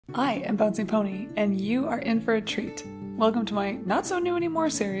I am BouncingPony, and you are in for a treat. Welcome to my Not So New Anymore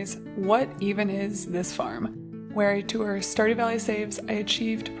series, What Even Is This Farm? Where I tour Stardew Valley saves I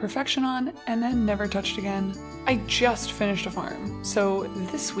achieved perfection on and then never touched again. I just finished a farm, so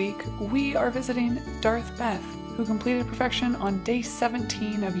this week we are visiting Darth Beth, who completed perfection on day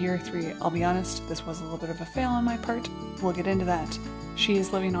 17 of year 3. I'll be honest, this was a little bit of a fail on my part. We'll get into that. She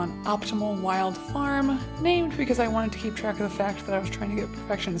is living on Optimal Wild Farm, named because I wanted to keep track of the fact that I was trying to get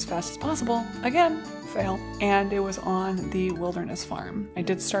perfection as fast as possible. Again, fail. And it was on the Wilderness Farm. I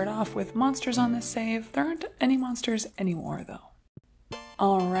did start off with monsters on this save. There aren't any monsters anymore, though.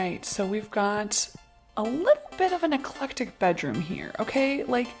 Alright, so we've got a little bit of an eclectic bedroom here, okay?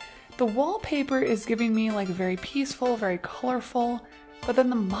 Like, the wallpaper is giving me, like, very peaceful, very colorful, but then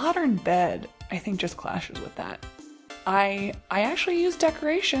the modern bed, I think, just clashes with that. I actually use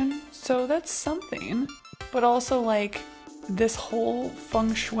decoration, so that's something. But also, like, this whole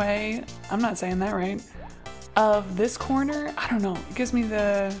feng shui, I'm not saying that right, of this corner, I don't know, it gives me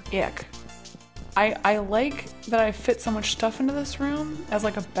the ick. I like that I fit so much stuff into this room as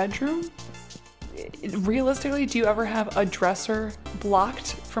like a bedroom. Realistically, do you ever have a dresser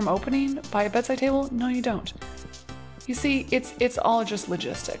blocked from opening by a bedside table? No, you don't. You see, it's all just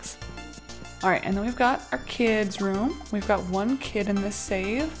logistics. Alright, and then we've got our kids' room. We've got one kid in this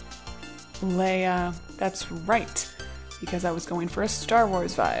save. Leia. That's right, because I was going for a Star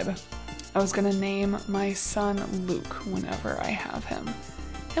Wars vibe. I was gonna name my son Luke whenever I have him.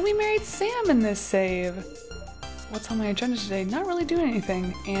 And we married Sam in this save. What's on my agenda today? Not really doing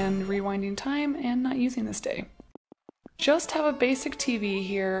anything, and rewinding time and not using this day. Just have a basic TV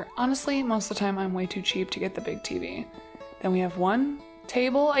here. Honestly, most of the time I'm way too cheap to get the big TV. Then we have one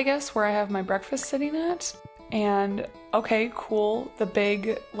table, I guess, where I have my breakfast sitting at. And okay, cool, the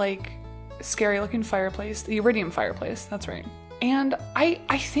big, like, scary looking fireplace, the iridium fireplace, that's right. And I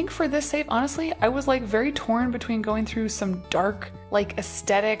think for this save, honestly, I was like very torn between going through some dark, like,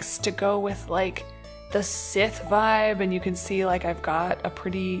 aesthetics to go with like the Sith vibe, and you can see like I've got a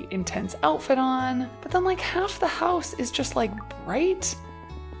pretty intense outfit on, but then like half the house is just like bright.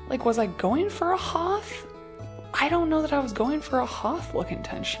 Like, was I going for a Hoth? I don't know that I was going for a Hoth look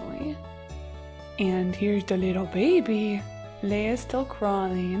intentionally. And here's the little baby. Leia's still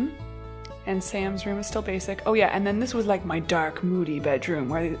crawling. And Sam's room is still basic. Oh yeah, and then this was like my dark, moody bedroom,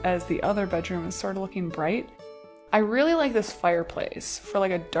 whereas the other bedroom is sort of looking bright. I really like this fireplace for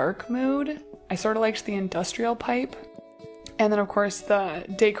like a dark mood. I sort of liked the industrial pipe. And then of course the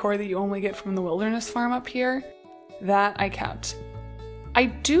decor that you only get from the Wilderness Farm up here, that I kept. I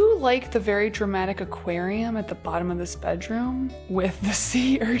do like the very dramatic aquarium at the bottom of this bedroom with the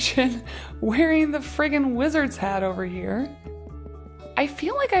sea urchin wearing the friggin' wizard's hat over here. I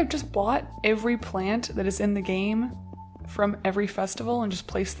feel like I've just bought every plant that is in the game from every festival and just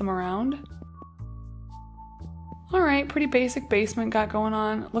placed them around. Alright, pretty basic basement got going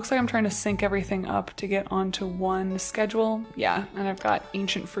on. Looks like I'm trying to sync everything up to get onto one schedule. Yeah, and I've got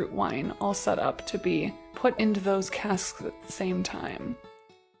ancient fruit wine all set up to be put into those casks at the same time.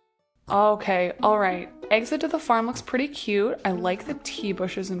 Okay, alright. Exit to the farm looks pretty cute. I like the tea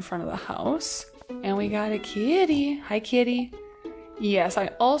bushes in front of the house. And we got a kitty. Hi, kitty. Yes, I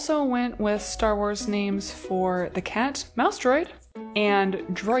also went with Star Wars names for the cat, Mouse Droid, and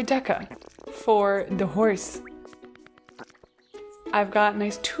Droideka for the horse. I've got a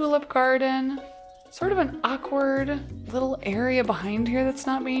nice tulip garden, sort of an awkward little area behind here that's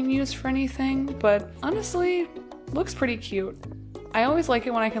not being used for anything, but honestly, looks pretty cute. I always like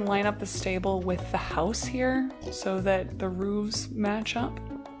it when I can line up the stable with the house here so that the roofs match up.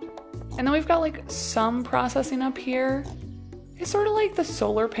 And then we've got like some processing up here. It's sort of like the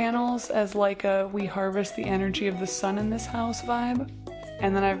solar panels as like a we harvest the energy of the sun in this house vibe.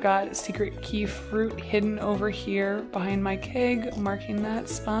 And then I've got secret key fruit hidden over here behind my keg, marking that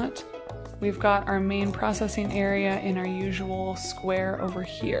spot. We've got our main processing area in our usual square over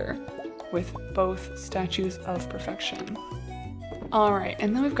here with both statues of perfection. Alright,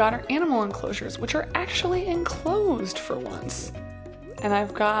 and then we've got our animal enclosures, which are actually enclosed for once. And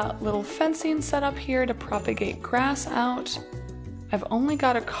I've got little fencing set up here to propagate grass out. I've only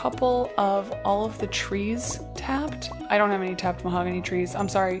got a couple of all of the trees tapped. I don't have any tapped mahogany trees. I'm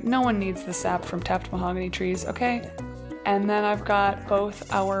sorry, no one needs the sap from tapped mahogany trees, okay? And then I've got both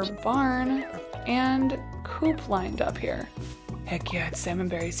our barn and coop lined up here. Heck yeah, it's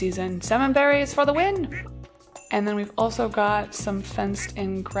salmonberry season. Salmonberries for the win! And then we've also got some fenced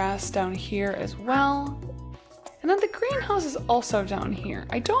in grass down here as well. And then the greenhouse is also down here.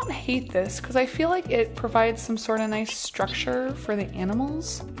 I don't hate this because I feel like it provides some sort of nice structure for the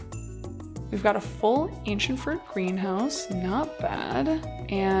animals. We've got a full ancient fruit greenhouse, not bad,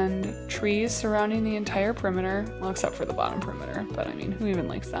 and trees surrounding the entire perimeter, well, except for the bottom perimeter, but I mean, who even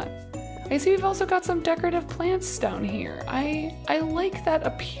likes that? I see we've also got some decorative plants down here. I like that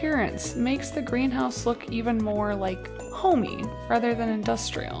appearance. Makes the greenhouse look even more like homey rather than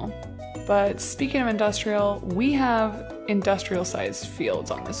industrial. But speaking of industrial, we have industrial-sized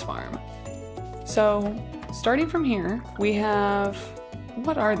fields on this farm. So starting from here, we have,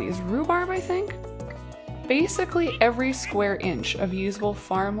 what are these? Rhubarb, I think? Basically every square inch of usable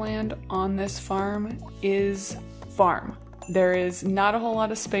farmland on this farm is farm. There is not a whole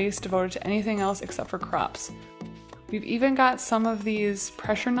lot of space devoted to anything else except for crops. We've even got some of these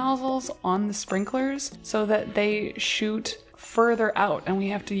pressure nozzles on the sprinklers so that they shoot further out and we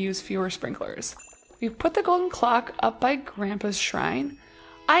have to use fewer sprinklers. We've put the golden clock up by Grandpa's shrine.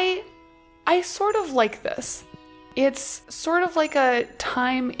 I sort of like this. It's sort of like a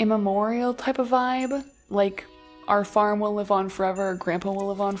time immemorial type of vibe. Like our farm will live on forever, Grandpa will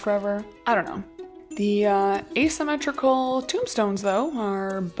live on forever. I don't know. The asymmetrical tombstones, though,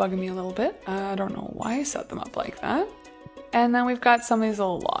 are bugging me a little bit. I don't know why I set them up like that. And then we've got some of these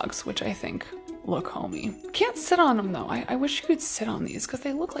little logs, which I think look homey. Can't sit on them, though. I wish you could sit on these, because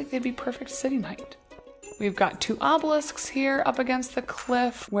they look like they'd be perfect sitting height. We've got 2 obelisks here up against the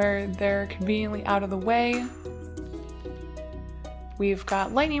cliff, where they're conveniently out of the way. We've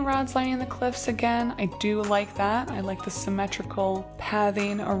got lightning rods lining the cliffs again. I do like that. I like the symmetrical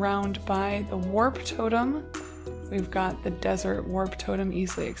pathing around by the warp totem. We've got the desert warp totem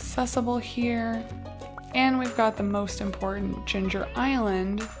easily accessible here. And we've got the most important Ginger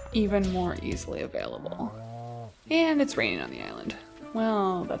Island even more easily available. And it's raining on the island.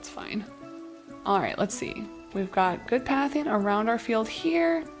 Well, that's fine. All right, let's see. We've got good pathing around our field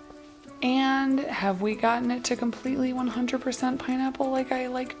here. And have we gotten it to completely 100% pineapple like I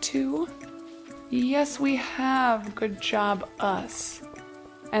like to? Yes, we have. Good job, us.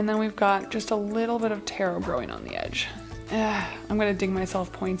 And then we've got just a little bit of taro growing on the edge. I'm gonna dig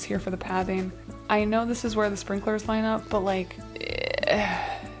myself points here for the pathing. I know this is where the sprinklers line up, but like,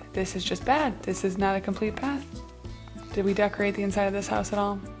 this is just bad. This is not a complete path. Did we decorate the inside of this house at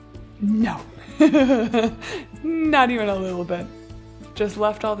all? No. Not even a little bit. Just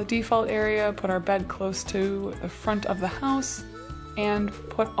left all the default area, put our bed close to the front of the house, and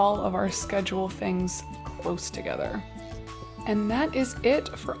put all of our schedule things close together. And that is it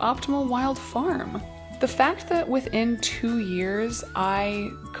for Optimal Wild Farm. The fact that within 2 years I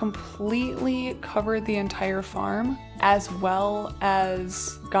completely covered the entire farm, as well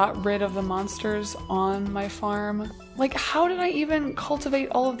as got rid of the monsters on my farm. Like, how did I even cultivate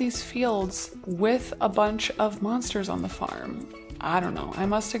all of these fields with a bunch of monsters on the farm? I don't know. I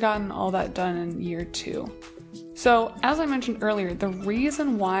must have gotten all that done in year 2. So, as I mentioned earlier, the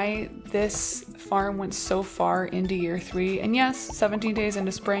reason why this farm went so far into year 3, and yes, 17 days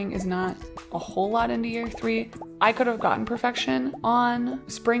into spring is not a whole lot into year 3. I could have gotten perfection on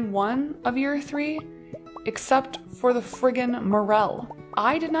spring 1 of year 3, except for the friggin' morel.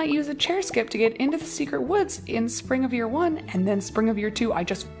 I did not use a chair skip to get into the secret woods in spring of year 1, and then spring of year 2, I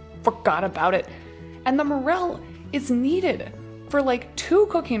just forgot about it. And the morel is needed for like 2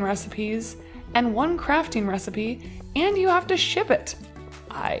 cooking recipes and 1 crafting recipe, and you have to ship it.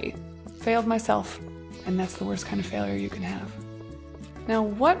 I failed myself, and that's the worst kind of failure you can have. Now,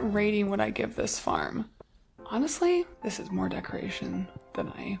 what rating would I give this farm? Honestly, this is more decoration than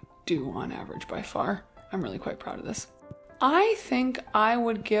I do on average by far. I'm really quite proud of this. I think I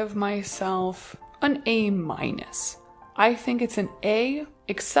would give myself an A-. I think it's an A,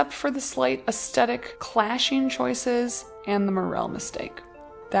 except for the slight aesthetic clashing choices and the morel mistake.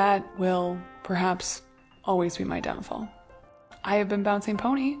 That will perhaps always be my downfall. I have been Bouncing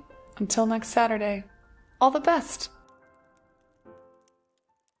Pony. Until next Saturday, all the best!